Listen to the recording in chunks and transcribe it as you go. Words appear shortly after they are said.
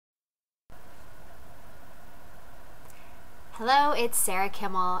Hello, it's Sarah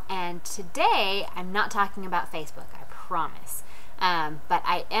Kimmel, and today I'm not talking about Facebook, I promise. But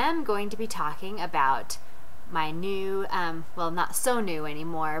I am going to be talking about my new, well, not so new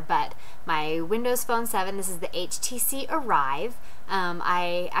anymore, but my Windows Phone 7. This is the HTC Arrive.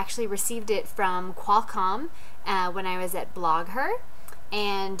 I actually received it from Qualcomm when I was at BlogHer,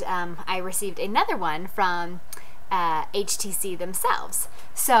 and I received another one from HTC themselves.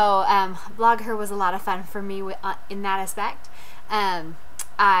 So BlogHer was a lot of fun for me in that aspect.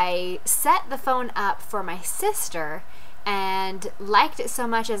 I set the phone up for my sister and liked it so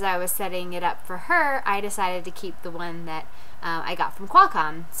much as I was setting it up for her, I decided to keep the one that I got from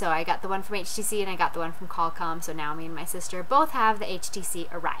Qualcomm. So I got the one from HTC and I got the one from Qualcomm, so now me and my sister both have the HTC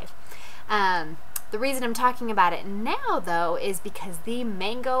Arrive. The reason I'm talking about it now, though, is because the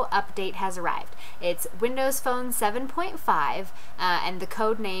Mango update has arrived. It's Windows Phone 7.5, and the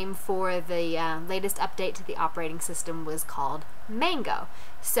code name for the latest update to the operating system was called Mango.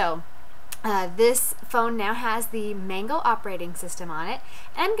 So this phone now has the Mango operating system on it,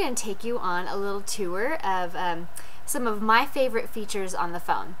 and I'm going to take you on a little tour of some of my favorite features on the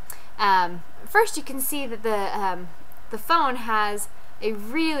phone. First, you can see that the phone has a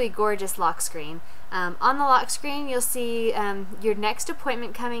really gorgeous lock screen. On the lock screen, you'll see your next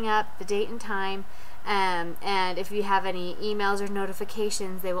appointment coming up, the date and time, and if you have any emails or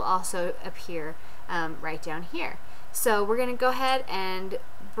notifications, they will also appear right down here. So we're going to go ahead and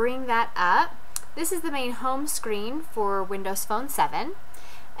bring that up. This is the main home screen for Windows Phone 7.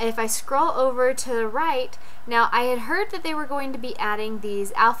 If I scroll over to the right, now I had heard that they were going to be adding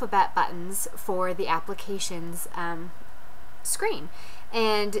these alphabet buttons for the applications screen,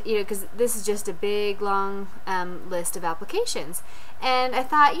 and you know, because this is just a big long list of applications, and I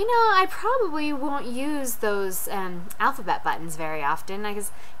thought, you know, I probably won't use those alphabet buttons very often,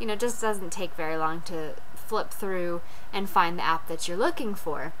 because you know, it just doesn't take very long to flip through and find the app that you're looking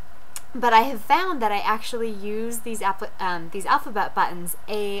for. But I have found that I actually use these alphabet buttons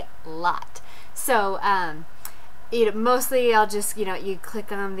a lot. So you know, mostly I'll just, you know, you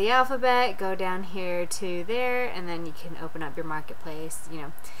click on the alphabet, go down here to there, and then you can open up your marketplace. You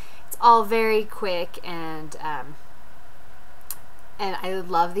know, it's all very quick, and I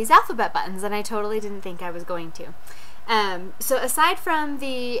love these alphabet buttons, and I totally didn't think I was going to. So aside from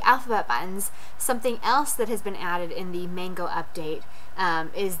the alphabet buttons, something else that has been added in the Mango update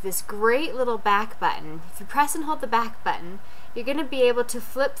is this great little back button. If you press and hold the back button, you're going to be able to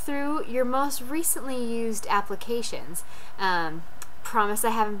flip through your most recently used applications. Promise I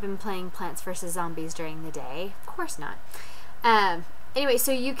haven't been playing Plants vs. Zombies during the day. Of course not. Anyway,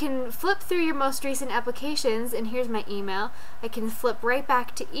 so you can flip through your most recent applications, and here's my email. I can flip right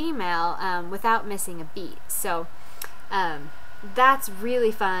back to email without missing a beat. So that's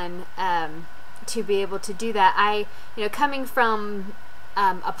really fun to be able to do that. You know, coming from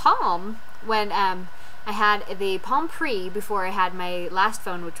a Palm, when I had the Palm Pre before I had my last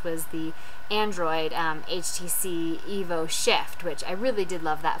phone, which was the Android HTC Evo Shift, which I really did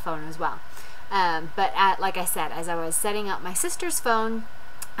love that phone as well. But like I said, as I was setting up my sister's phone,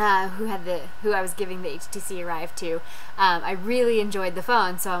 who I was giving the HTC Arrive to, I really enjoyed the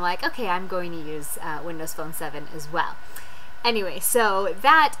phone, so I'm like, okay, I'm going to use Windows Phone 7 as well. Anyway, so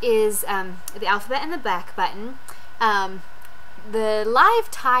that is the alphabet and the back button. The live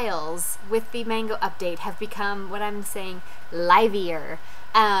tiles with the Mango update have become, what I'm saying, livelier.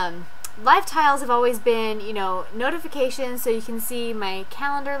 Live tiles have always been, you know, notifications, so you can see my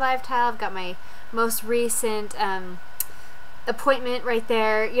calendar live tile. I've got my most recent appointment right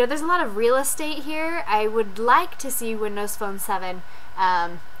there. You know, there's a lot of real estate here. I would like to see Windows Phone 7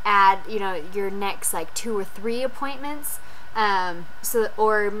 add, you know, your next like 2 or 3 appointments.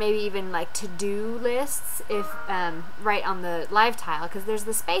 Or maybe even like to-do lists, if right on the live tile, because there's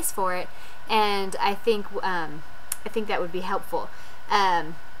the space for it, and I think that would be helpful.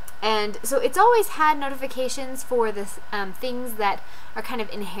 And so it's always had notifications for the things that are kind of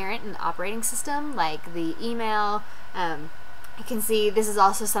inherent in the operating system, like the email. You can see this is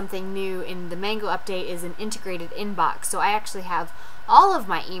also something new in the Mango update, is an integrated inbox. So I actually have all of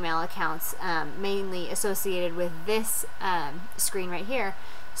my email accounts mainly associated with this screen right here,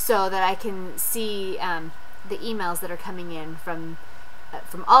 so that I can see the emails that are coming in from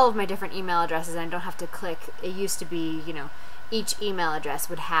all of my different email addresses, and I don't have to click. It used to be, you know, each email address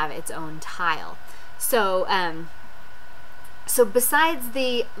would have its own tile. So so besides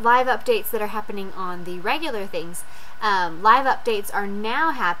the live updates that are happening on the regular things, live updates are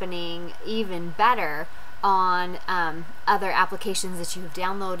now happening even better on other applications that you've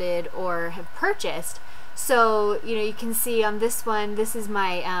downloaded or have purchased. So, you know, you can see on this one, this is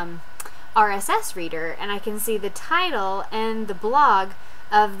my RSS reader, and I can see the title and the blog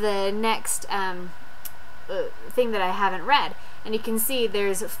of the next thing that I haven't read. And you can see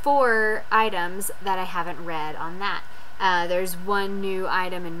there's 4 items that I haven't read on that. There's 1 new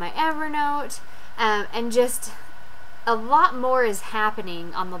item in my Evernote, and just a lot more is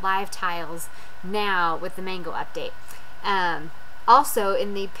happening on the live tiles now with the Mango update. Also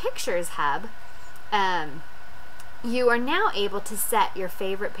in the Pictures hub, you are now able to set your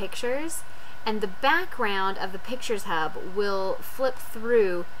favorite pictures, and the background of the Pictures hub will flip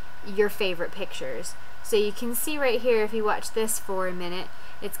through your favorite pictures. So you can see right here, if you watch this for a minute,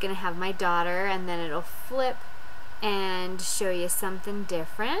 it's going to have my daughter, and then it'll flip and show you something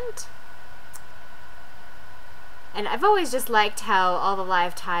different. And I've always just liked how all the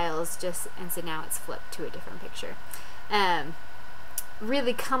live tiles just, and so now it's flipped to a different picture,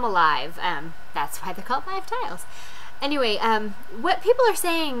 really come alive. That's why they're called live tiles. Anyway, what people are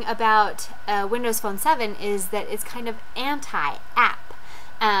saying about Windows Phone 7 is that it's kind of anti-app.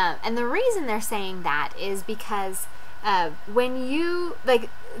 And the reason they're saying that is because when you, like,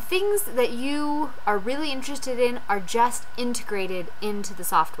 things that you are really interested in are just integrated into the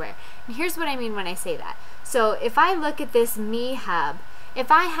software. And here's what I mean when I say that. So if I look at this Me Hub, if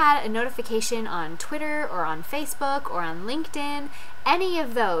I had a notification on Twitter or on Facebook or on LinkedIn, any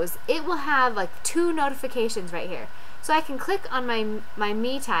of those, it will have like 2 notifications right here. So I can click on my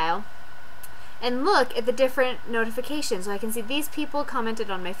Me tile and look at the different notifications. So I can see these people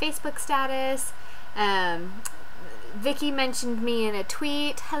commented on my Facebook status. Vicky mentioned me in a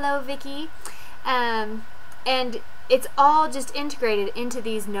tweet. Hello, Vicky. And it's all just integrated into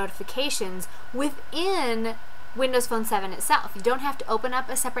these notifications within Windows Phone 7 itself. You don't have to open up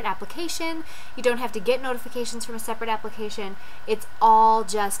a separate application. You don't have to get notifications from a separate application. It's all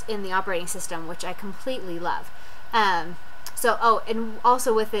just in the operating system, which I completely love. And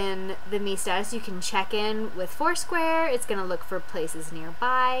also within the Me status, you can check in with Foursquare. It's going to look for places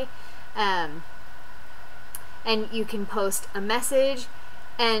nearby. And you can post a message.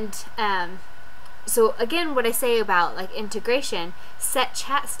 And so again, what I say about like integration, set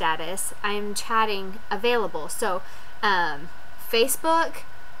chat status, I'm chatting available. So Facebook,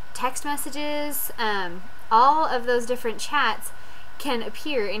 text messages, all of those different chats can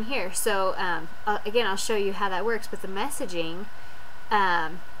appear in here. So again, I'll show you how that works with the messaging.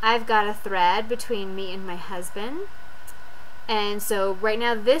 I've got a thread between me and my husband, and so right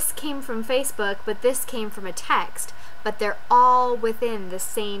now this came from Facebook, but this came from a text, but they're all within the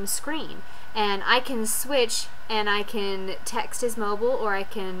same screen. And I can switch, and I can text his mobile, or I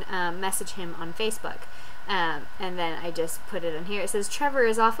can message him on Facebook. And then I just put it in here. It says Trevor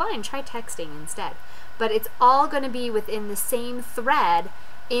is offline, try texting instead. But it's all going to be within the same thread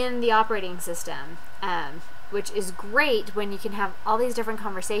in the operating system, which is great when you can have all these different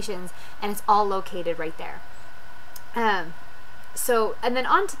conversations and it's all located right there. And then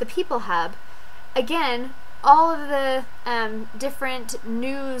on to the People Hub. Again, all of the different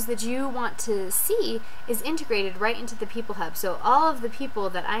news that you want to see is integrated right into the People Hub. So all of the people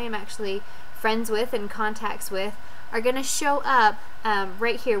that I am actually friends with and contacts with are going to show up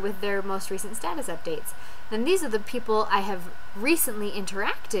right here with their most recent status updates. And these are the people I have recently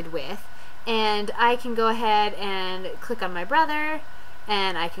interacted with, and I can go ahead and click on my brother,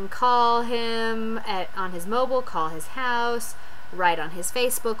 and I can call him on his mobile, call his house, write on his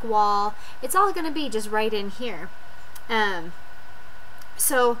Facebook wall. It's all going to be just right in here.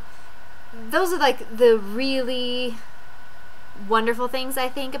 So those are like the really wonderful things I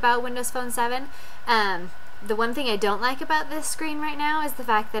think about Windows Phone 7. The one thing I don't like about this screen right now is the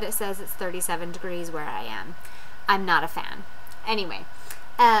fact that it says it's 37 degrees where I am. I'm not a fan. Anyway,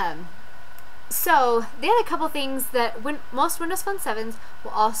 so the other couple things that most Windows Phone 7s will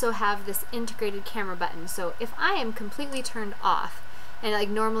also have this integrated camera button. So if I am completely turned off, and like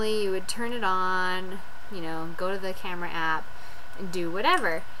normally you would turn it on, you know, go to the camera app and do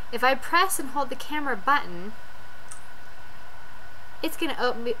whatever. If I press and hold the camera button, it's going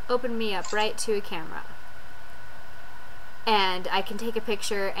to open me up right to a camera. And I can take a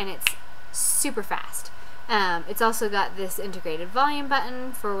picture, and it's super fast. It's also got this integrated volume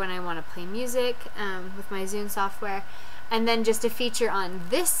button for when I want to play music with my Zune software. And then just a feature on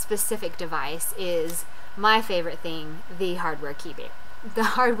this specific device is my favorite thing, the hardware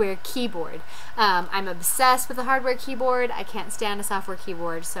keyboard. I'm obsessed with the hardware keyboard. I can't stand a software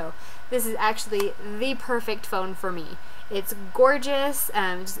keyboard, so this is actually the perfect phone for me. It's gorgeous.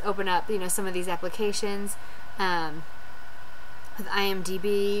 Just open up, you know, some of these applications. With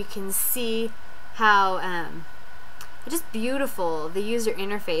IMDb, you can see how just beautiful the user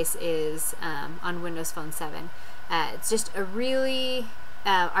interface is on Windows Phone 7. It's just a really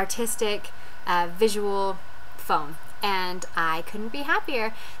artistic, visual phone. And I couldn't be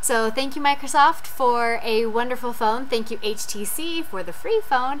happier. So thank you, Microsoft, for a wonderful phone. Thank you, HTC, for the free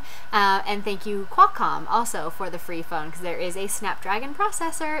phone. And thank you, Qualcomm, also for the free phone, because there is a Snapdragon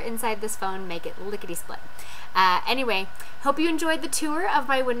processor inside this phone. Make it lickety-split. Anyway, hope you enjoyed the tour of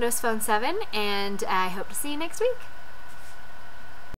my Windows Phone 7, and I hope to see you next week.